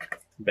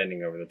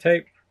 bending over the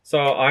tape. So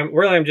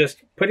I'm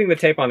just putting the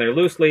tape on there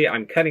loosely.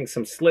 I'm cutting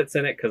some slits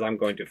in it because I'm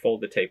going to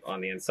fold the tape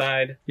on the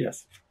inside.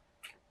 Yes.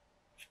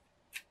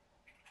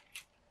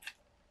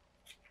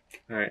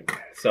 Alright,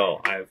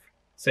 so I've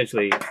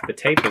essentially, the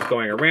tape is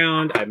going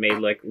around. I've made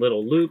like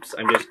little loops.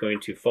 I'm just going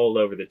to fold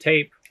over the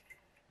tape.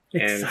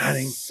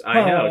 Exciting. And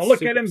I know. Oh,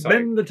 look at him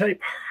bend the tape.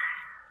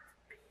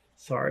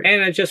 Sorry.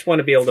 And I just want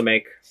to be able to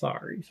make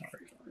sorry.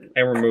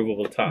 a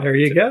removable top. There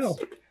you go.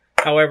 This.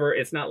 However,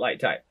 it's not light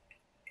tight.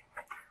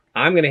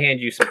 I'm going to hand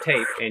you some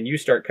tape and you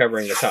start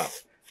covering the top.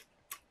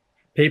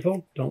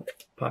 People, don't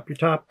pop your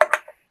top.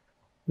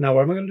 Now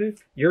what am I going to do?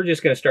 You're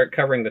just going to start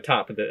covering the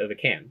top of the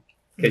can.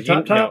 The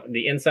top? No,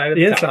 the inside of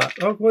the top.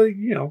 Inside. Oh, well,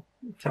 you know.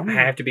 Tell me. I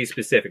have to be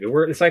specific.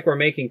 It's like we're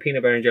making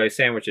peanut butter and jelly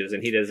sandwiches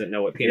and he doesn't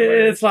know what peanut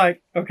butter is. It's like,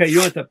 okay, you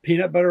want the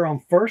peanut butter on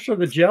first or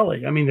the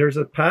jelly? I mean, there's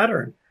a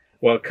pattern.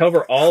 Well,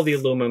 cover all the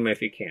aluminum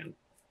if you can.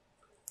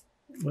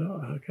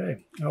 Well,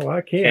 okay. Oh,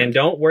 I can. And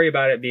don't worry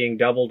about it being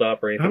doubled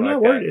up or anything like that.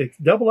 I'm not worried.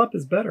 Double up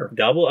is better.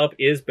 Double up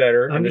is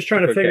better. I'm just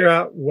trying to figure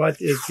out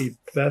what is the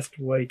best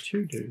way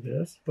to do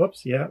this.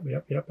 Whoops. Yep.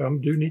 I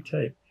do need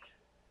tape.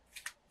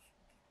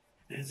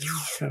 And then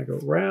kind of go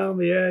around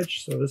the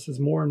edge. So this is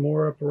more and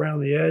more up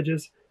around the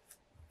edges.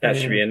 That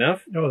should be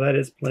enough. Oh, that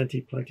is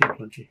plenty.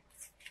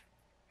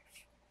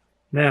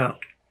 Now,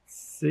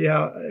 see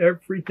how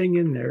everything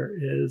in there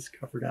is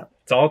covered up.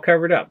 It's all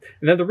covered up.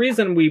 And then the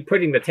reason we're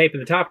putting the tape in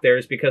the top there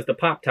is because the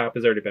pop top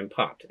has already been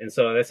popped. And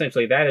so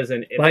essentially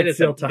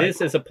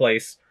this is a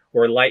place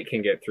where light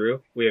can get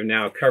through. We have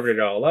now covered it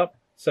all up.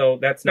 So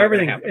that's not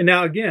everything. And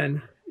now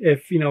again,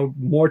 if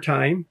more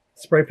time,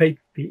 spray paint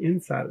the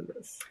inside of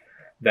this.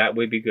 That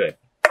would be good.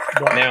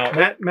 Black. Now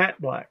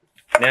matte black.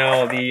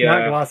 Now the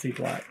not glossy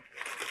black.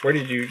 Where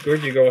did you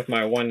go with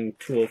my one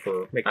tool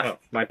for making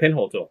my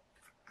pinhole tool?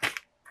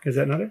 Is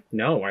that not it?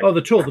 No.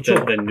 The tool.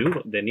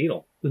 The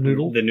needle.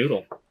 The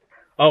noodle.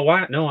 Oh,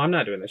 why? No, I'm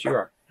not doing this. You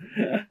are.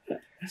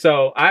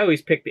 So I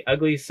always pick the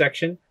ugly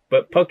section,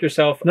 but poke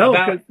yourself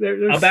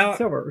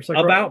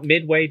about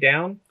midway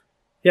down.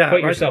 Yeah.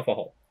 Put yourself a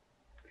hole.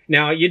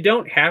 Now you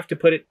don't have to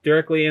put it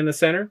directly in the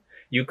center.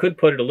 You could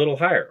put it a little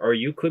higher, or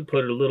you could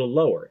put it a little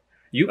lower.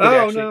 You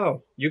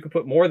could you could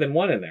put more than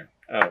one in there.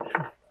 Oh,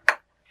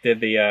 did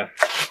the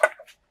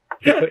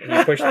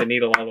you push the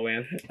needle all the way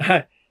in?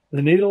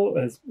 The needle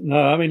is no.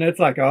 I mean, it's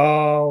like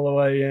all the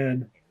way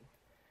in.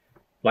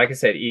 Like I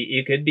said,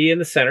 it could be in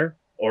the center,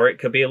 or it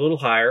could be a little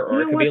higher,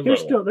 or it could be a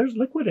little. There's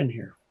liquid in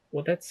here.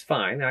 Well, that's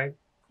fine. I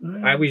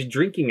was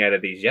drinking out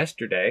of these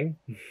yesterday.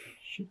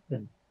 Should have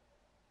been.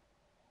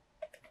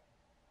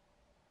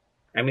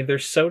 I mean, they're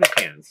soda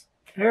cans.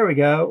 There we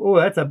go. Oh,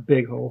 that's a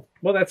big hole.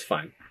 Well, that's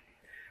fine.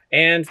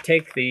 And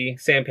take the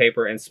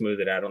sandpaper and smooth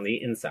it out on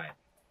the inside.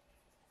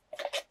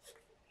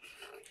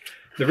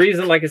 The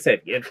reason, like I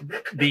said,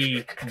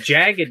 the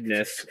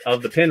jaggedness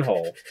of the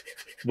pinhole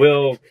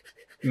will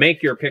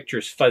make your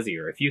pictures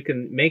fuzzier. If you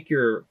can make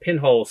your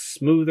pinhole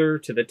smoother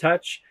to the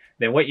touch,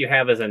 then what you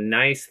have is a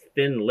nice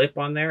thin lip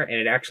on there, and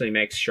it actually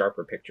makes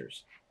sharper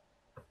pictures.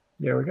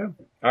 There we go.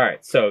 All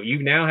right, so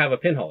you now have a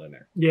pinhole in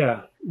there.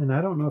 Yeah, and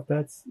I don't know if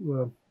that's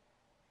well.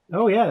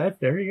 Oh yeah,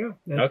 there you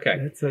go.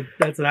 Okay,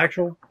 that's an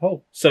actual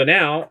hole. So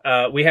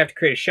now we have to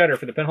create a shutter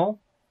for the pinhole.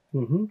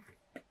 Mm-hmm.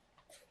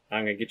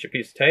 I'm gonna get you a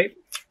piece of tape,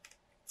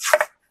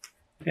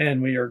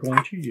 and we are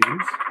going to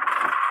use.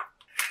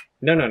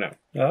 No.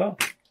 Oh.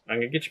 I'm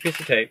gonna get you a piece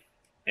of tape,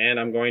 and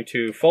I'm going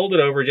to fold it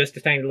over just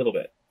a tiny little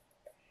bit.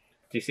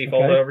 Do you see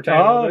fold it over tiny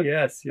little bit? Oh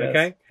yes.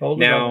 Okay. Fold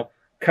now it over.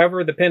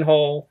 Cover the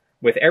pinhole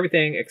with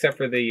everything except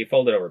for the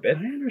folded over bit.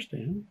 I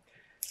understand.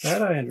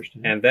 That I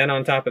understand. And then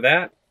on top of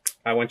that,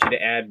 I want you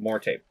to add more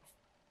tape.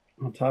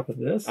 On top of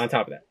this? On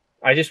top of that.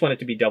 I just want it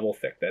to be double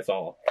thick. That's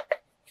all.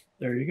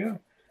 There you go.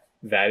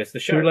 That is the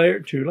shutter.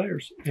 Two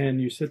layers.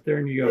 And you sit there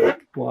and you go,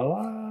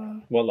 voila.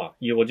 Voila.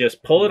 You will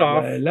just pull it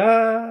off,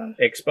 voila.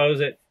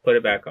 Expose it, put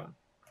it back on.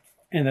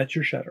 And that's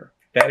your shutter.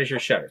 That is your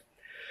shutter.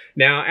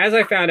 Now, as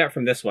I found out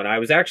from this one, I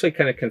was actually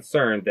kind of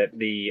concerned that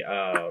the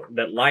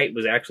that light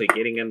was actually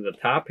getting into the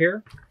top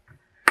here.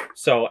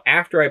 So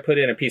after I put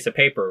in a piece of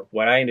paper,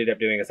 what I ended up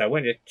doing is I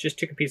just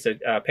took a piece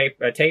of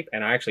tape,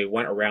 and I actually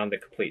went around the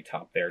complete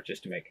top there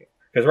just to make it.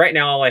 Because right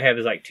now all I have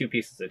is like 2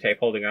 pieces of tape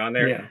holding it on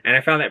there, yeah. And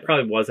I found that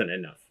probably wasn't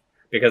enough.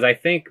 Because I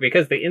think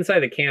because the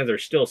inside of the cans are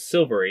still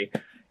silvery,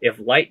 if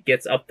light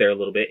gets up there a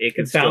little bit, it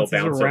can still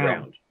bounce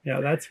around. Yeah,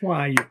 that's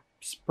why you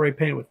spray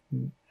paint with.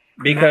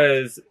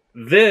 Because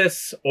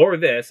this or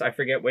this, I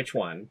forget which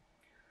one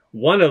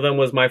of them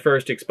was my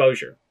first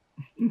exposure.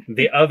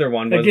 The other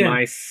one was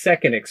my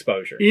second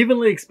exposure.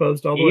 Evenly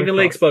exposed all the way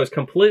Evenly exposed,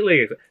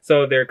 completely.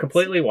 So they're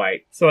completely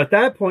white. So at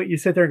that point, you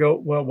sit there and go,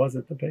 well, was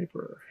it the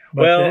paper?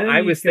 But well,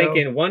 I was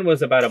thinking one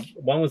was about a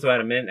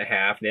minute and a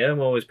half. The other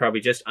one was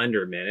probably just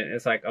under a minute.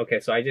 It's like, okay,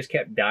 so I just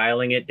kept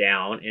dialing it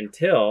down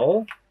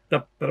until I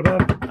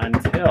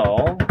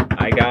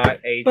got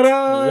a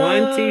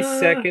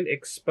 20-second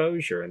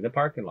exposure in the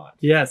parking lot.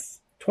 Yes.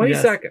 20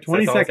 seconds.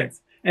 20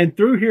 seconds. And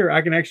through here,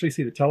 I can actually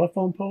see the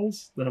telephone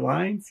poles, the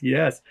lines.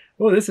 Yes.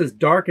 Oh, this is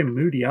dark and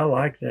moody. I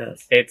like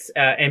this. It's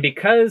and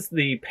because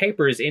the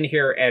paper is in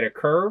here at a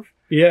curve,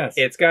 yes,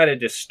 it's got a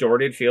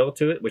distorted feel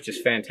to it, which is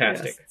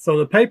fantastic. Yes. So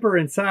the paper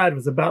inside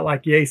was about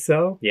like yay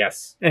so.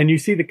 Yes. And you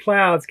see the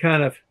clouds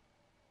kind of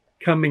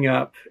coming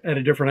up at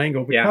a different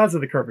angle because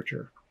of the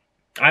curvature.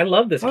 I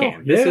love this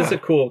cam. This is a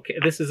cool.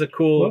 This is a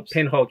cool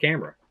pinhole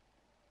camera.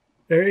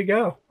 There you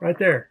go, right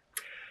there.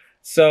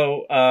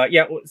 So,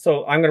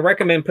 so I'm going to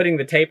recommend putting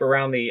the tape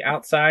around the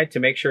outside to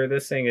make sure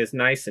this thing is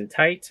nice and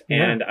tight.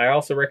 Yeah. And I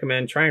also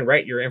recommend try and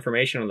write your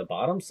information on the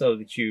bottom so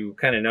that you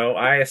kind of know.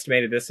 I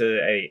estimated this as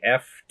a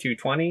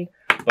F220,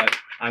 but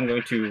I'm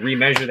going to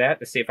remeasure that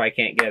to see if I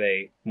can't get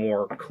a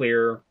more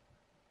clear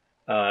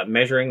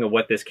measuring of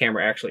what this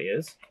camera actually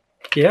is.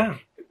 Yeah.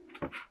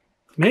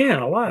 Man,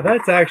 a lot.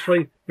 That's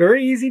actually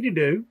very easy to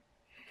do.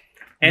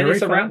 And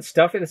it's around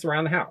stuff that's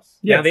around the house.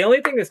 Yes. Now, the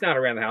only thing that's not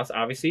around the house,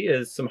 obviously,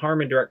 is some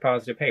Harman Direct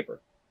Positive Paper.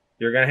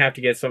 You're going to have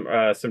to get some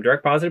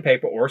Direct Positive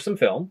Paper or some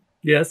film.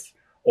 Yes.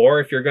 Or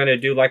if you're going to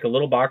do like a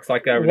little box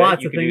like that,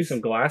 you can do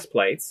some glass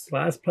plates.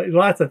 Glass plates.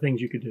 Lots of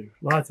things you could do.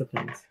 Lots of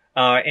things.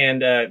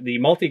 And the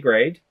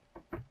multi-grade.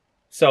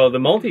 So the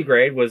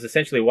multi-grade was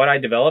essentially what I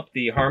developed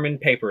the Harman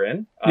paper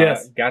in.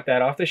 Yes. Got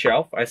that off the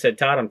shelf. I said,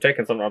 Todd, I'm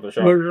taking something off the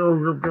shelf.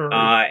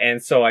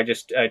 And so I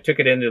just took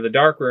it into the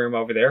dark room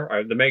over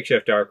there, the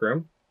makeshift dark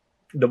room,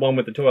 the one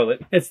with the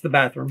toilet. It's the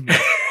bathroom.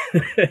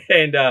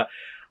 And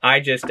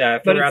I just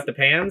threw out the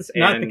pans.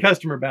 Not the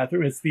customer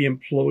bathroom. It's the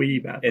employee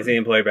bathroom. It's the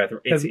employee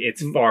bathroom.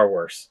 It's far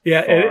worse.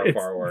 Yeah, it's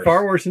far worse.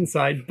 Far worse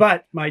inside.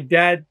 But my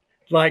dad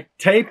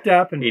taped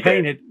up and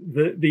painted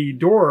the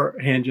door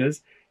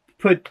hinges.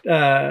 Put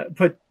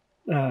paper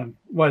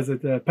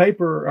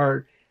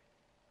or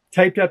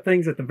taped up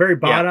things at the very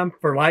bottom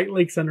for light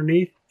leaks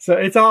underneath. So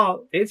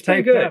it's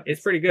pretty good. Up.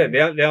 It's pretty good.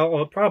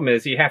 The problem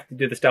is you have to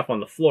do the stuff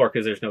on the floor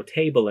because there's no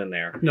table in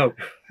there. No.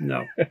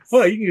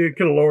 Well, you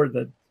could have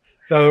lowered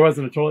there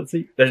wasn't a toilet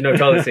seat. There's no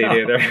toilet seat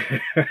either.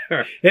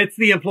 It's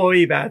the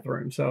employee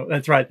bathroom. So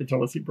that's right. The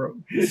toilet seat broke.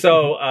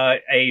 So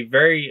a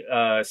very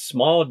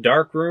small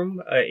dark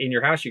room in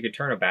your house, you could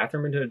turn a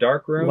bathroom into a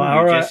dark room.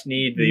 You just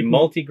need the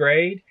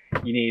multi-grade.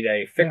 You need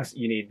a fix.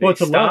 You need the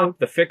stop,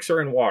 the fixer,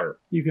 and water.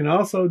 You can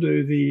also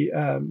do the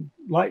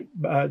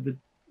the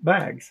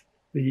bags,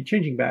 the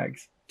changing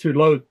bags to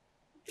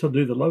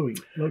do the loading.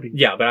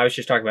 Yeah, but I was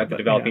just talking about the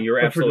developing. You're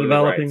absolutely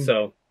right.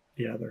 So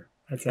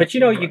but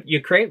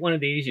you create one of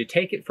these, you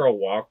take it for a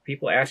walk.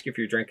 People ask you if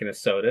you're drinking a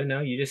soda. No,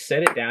 you just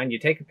set it down, you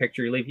take a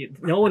picture, you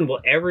leave. No one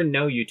will ever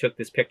know you took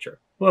this picture.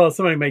 Well,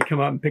 somebody may come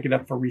up and pick it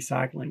up for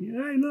recycling.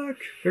 Hey, look,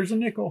 there's a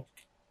nickel.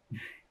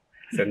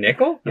 It's a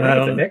nickel? You think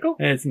it's a nickel?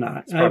 It's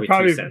not. It's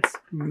probably 2 cents.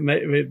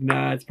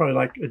 It's probably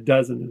like a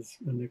dozen is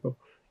a nickel.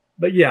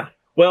 But yeah.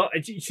 Well,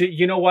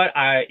 you know what?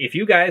 If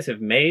you guys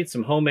have made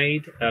some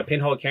homemade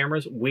pinhole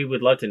cameras, we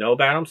would love to know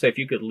about them. So if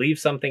you could leave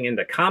something in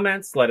the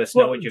comments, let us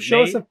know what you've made.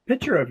 Show us a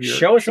picture of your.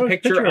 Show us a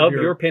picture of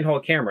your pinhole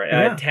camera.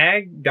 Yeah.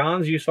 Tag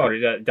Don's used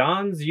photo.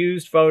 Don's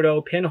used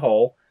photo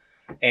pinhole,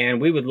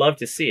 and we would love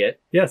to see it.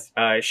 Yes.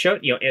 Show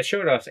it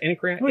us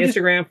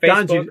Instagram,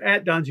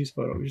 Facebook. Don's used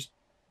photo. Just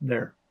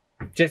there.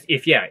 Just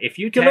if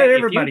you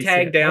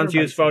tag Don's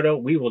used photo,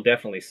 we will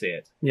definitely see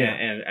it. Yeah,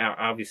 and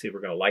obviously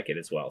we're going to like it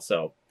as well.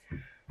 So.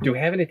 Do we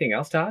have anything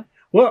else, Todd?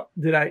 Well,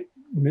 did I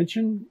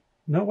mention?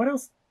 No, what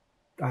else?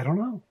 I don't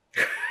know.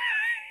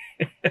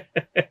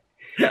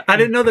 I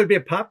didn't know there'd be a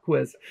pop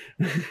quiz.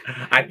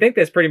 I think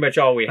that's pretty much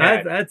all we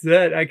had. That's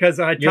it. Because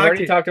you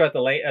already talked about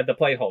the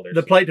plate holders.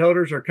 The plate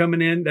holders are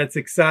coming in. That's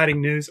exciting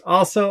news.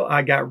 Also,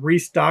 I got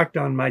restocked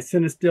on my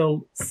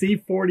Cinestill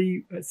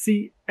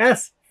CS41.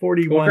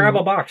 Well, grab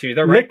a box.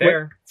 They're right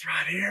there. It's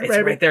right here. It's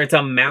right there. It's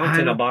a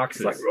mountain of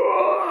boxes. It's like,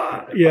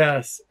 oh,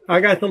 yes. I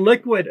got the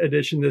liquid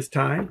edition this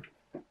time.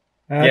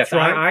 Yes,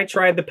 right. I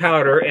tried the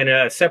powder in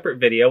a separate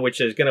video, which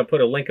is going to put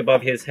a link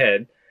above his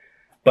head.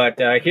 But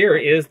here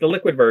is the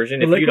liquid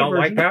version if you don't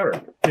like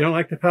powder. You don't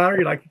like the powder?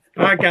 You like?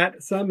 I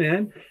got some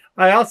in.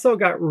 I also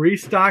got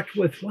restocked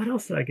with, what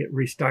else did I get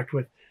restocked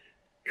with?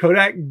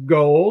 Kodak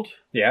Gold.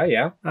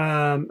 Yeah.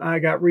 I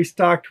got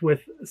restocked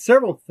with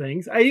several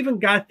things. I even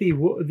got the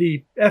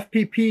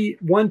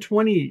FPP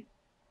 120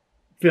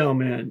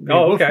 film in. The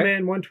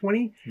Wolfman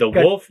 120. The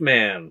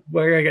Wolfman.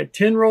 Where I got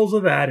 10 rolls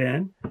of that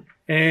in.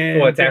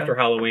 And it's after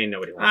Halloween.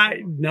 Nobody wants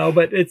it. No,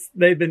 but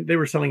they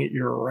were selling it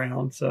year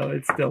round, so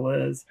it still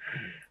is.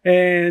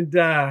 And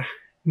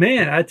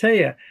man, I tell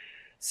you,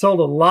 sold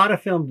a lot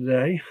of film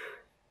today.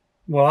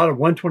 Well, a lot of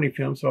 120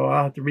 film, so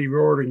I'll have to be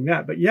reordering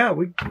that. But yeah,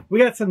 we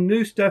got some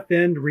new stuff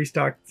in to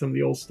restock some of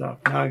the old stuff.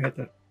 Now I have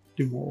to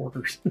do more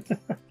orders.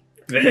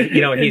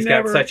 He's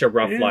got such a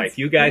rough life.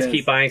 You guys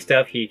keep buying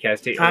stuff. He has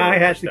to. I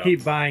have to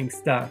keep buying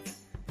stuff,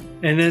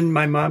 and then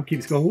my mom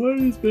keeps going, "What are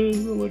you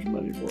spending so much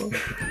money for?"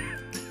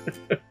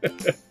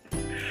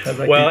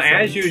 Well,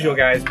 as usual,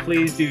 guys,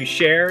 please do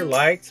share,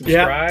 like,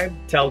 subscribe,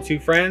 tell 2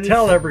 friends,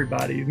 tell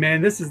everybody.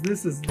 Man, this is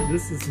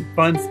some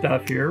fun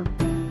stuff here,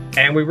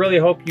 and we really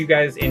hope you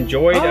guys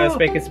enjoyed us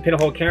making some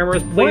pinhole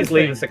cameras. Please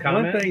leave us a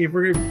comment. One thing,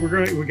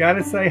 we got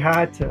to say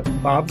hi to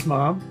Bob's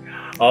mom.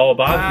 Oh,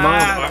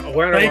 Bob's mom,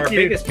 one of our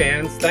biggest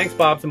fans. Thanks,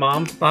 Bob's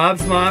mom.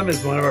 Bob's mom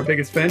is one of our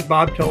biggest fans.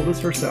 Bob told us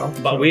herself.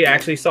 But we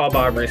actually saw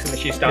Bob recently.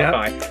 She stopped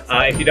by.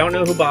 If you don't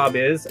know who Bob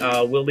is,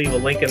 we'll leave a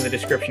link in the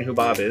description who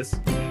Bob is.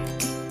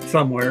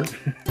 Somewhere.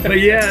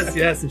 But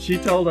yes. And she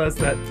told us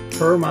that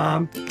her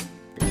mom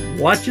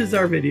watches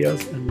our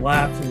videos and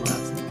laughs and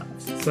laughs and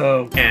laughs.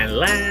 So, and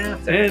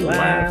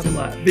laughs.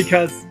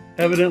 Because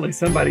evidently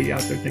somebody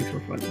out there thinks we're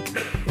funny.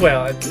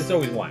 Well, it's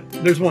always one.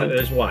 There's one. So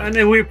there's one. And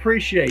then we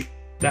appreciate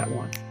that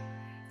one.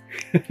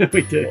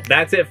 We do. Well,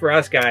 that's it for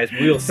us, guys.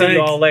 We'll see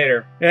you all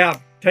later. Yeah.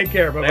 Take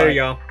care. Bye-bye. There you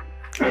go.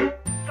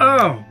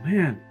 Oh,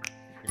 man.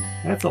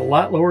 That's a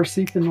lot lower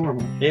seat than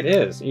normal. It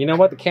is. You know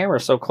what? The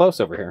camera's so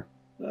close over here.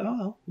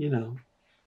 Oh,